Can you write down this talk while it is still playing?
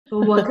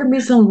But what can be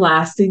some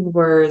lasting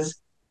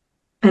words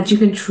that you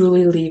can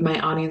truly leave my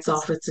audience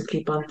off with to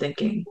keep on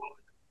thinking?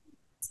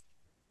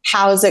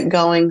 How's it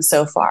going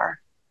so far?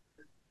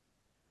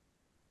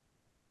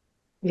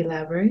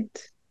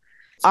 Elaborate.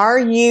 Are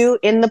you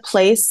in the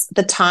place,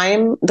 the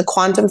time, the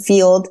quantum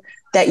field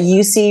that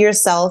you see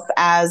yourself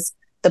as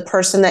the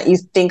person that you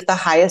think the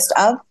highest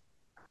of?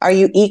 Are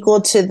you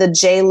equal to the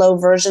J Lo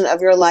version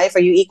of your life?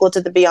 Are you equal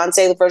to the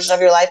Beyonce version of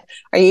your life?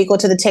 Are you equal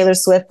to the Taylor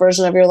Swift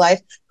version of your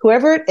life?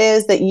 Whoever it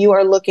is that you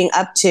are looking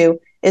up to,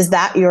 is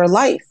that your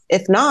life?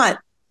 If not,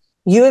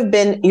 you're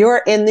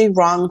in the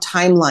wrong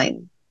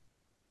timeline.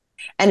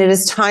 And it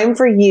is time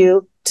for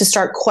you to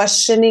start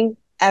questioning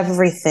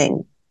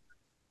everything,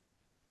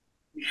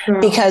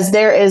 Girl. because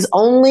there is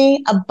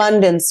only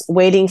abundance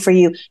waiting for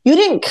you. You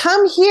didn't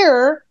come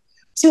here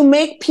to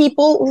make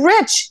people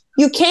rich.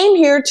 You came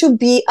here to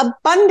be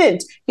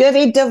abundant. You have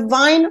a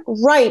divine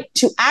right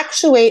to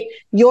actuate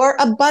your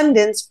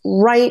abundance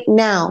right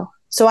now.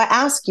 So I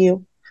ask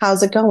you,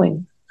 how's it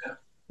going? I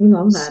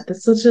love that.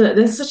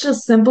 That's such a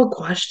simple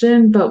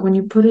question, but when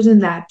you put it in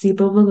that deep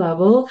of a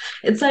level,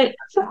 it's like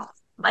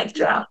mic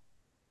drop.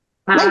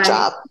 Mic I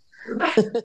drop.